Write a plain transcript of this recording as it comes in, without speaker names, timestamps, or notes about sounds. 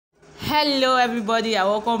Hello everybody and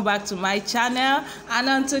welcome back to my channel. And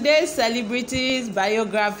on today's celebrities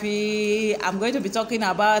biography, I'm going to be talking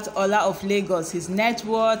about Ola of Lagos, his net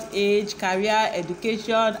worth, age, career,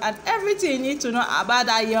 education, and everything you need to know about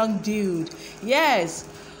that young dude. Yes,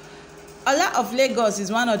 Ola of Lagos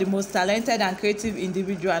is one of the most talented and creative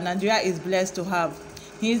individuals Nigeria is blessed to have.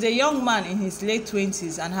 He is a young man in his late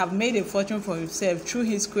 20s and have made a fortune for himself through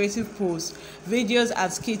his creative posts, videos,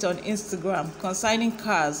 and skits on Instagram concerning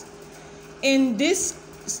cars. In this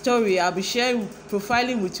story, I'll be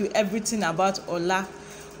profiling with you everything about Ola.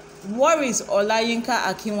 Waris Olayinka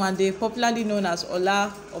Akinwande, popularly known as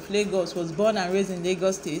Ola of Lagos, was born and raised in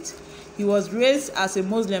Lagos State. He was raised as a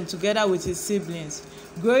Muslim together with his siblings.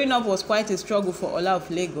 Growing up was quite a struggle for Ola of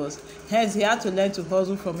Lagos, hence he had to learn to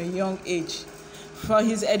hustle from a young age. For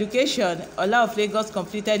his education, Ola of Lagos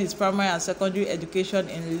completed his primary and secondary education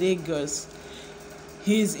in Lagos.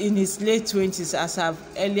 He is in his late 20s, as I've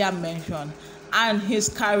earlier mentioned. And his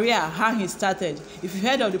career, how he started. If you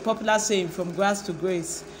heard of the popular saying, from grass to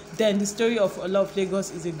grace, then the story of Ola of Lagos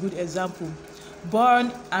is a good example.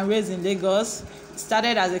 Born and raised in Lagos,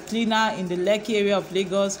 started as a cleaner in the Lekki area of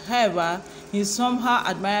Lagos. However, he somehow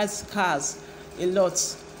admires cars a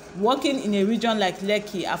lot. Working in a region like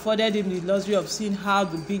Lekki afforded him the luxury of seeing how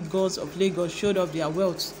the big gods of Lagos showed off their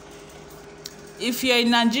wealth. If you're in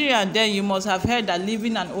Nigeria, then you must have heard that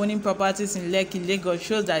living and owning properties in Lekki, Lagos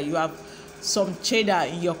shows that you have some cheddar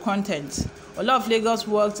in your content. Ola of Lagos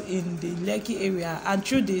worked in the Lekki area, and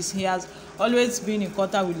through this, he has always been in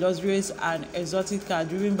contact with luxurious and exotic cars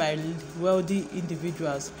driven by wealthy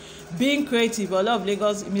individuals. Being creative, Ola of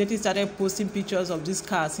Lagos immediately started posting pictures of these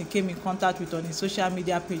cars he came in contact with on his social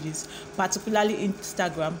media pages, particularly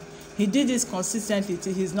Instagram. He did this consistently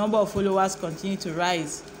till his number of followers continued to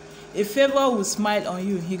rise. A favor will smile on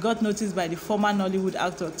you. He got noticed by the former Nollywood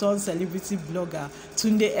actor turned celebrity blogger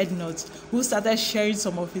Tunde Ednut, who started sharing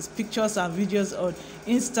some of his pictures and videos on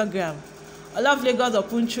Instagram. Ola of Lagos'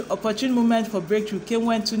 opportune moment for breakthrough came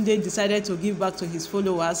when Tunde decided to give back to his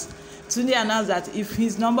followers. Tunde announced that if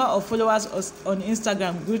his number of followers on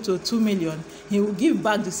Instagram grew to 2 million, he would give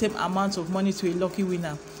back the same amount of money to a lucky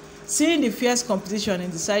winner. Seeing the fierce competition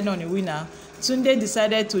in deciding on a winner, Tunde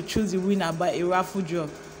decided to choose the winner by a raffle draw.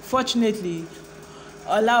 Fortunately,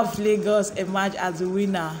 Ola of Lagos emerged as the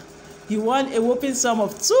winner. He won a whopping sum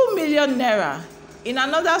of 2 million naira. In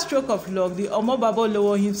another stroke of luck, the Omobabo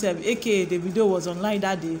Lowo himself, aka Davido, was online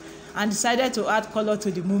that day and decided to add color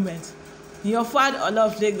to the moment. He offered Ola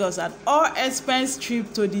of Lagos an all-expense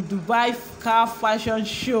trip to the Dubai car fashion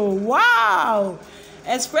show. Wow!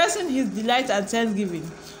 Expressing his delight and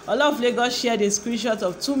thanksgiving, Ola of Lagos shared a screenshot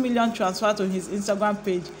of 2 million transferred on his Instagram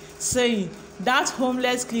page, saying, "That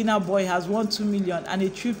homeless cleaner boy has won 2 million and a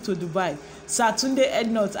trip to Dubai. Sir Tunde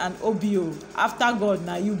Ednut and OBO, after God,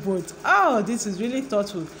 now you both." Oh, this is really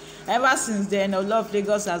thoughtful. Ever since then, Ola of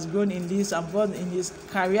Lagos has grown in leaps and bounds in his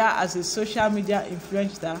career as a social media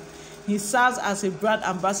influencer. He serves as a brand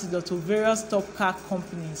ambassador to various top car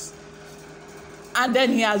companies. And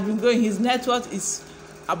then he has been growing. His net worth is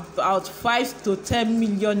about 5 to 10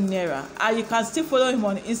 million naira, and you can still follow him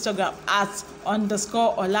on Instagram at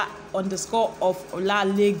 _Ola_of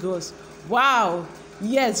Lagos. Wow,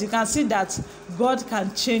 yes, you can see that God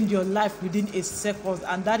can change your life within a second,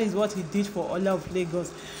 and that is what he did for Ola of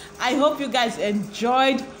Lagos. I hope you guys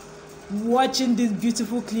enjoyed watching these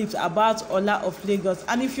beautiful clips about Ola of Lagos,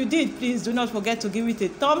 and if you did, please do not forget to give it a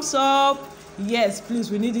thumbs up. Yes, please,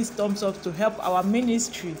 we need this thumbs up to help our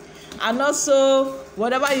ministry. And also,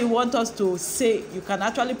 whatever you want us to say, you can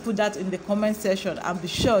actually put that in the comment section, and be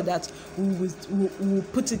sure that we will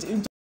put it into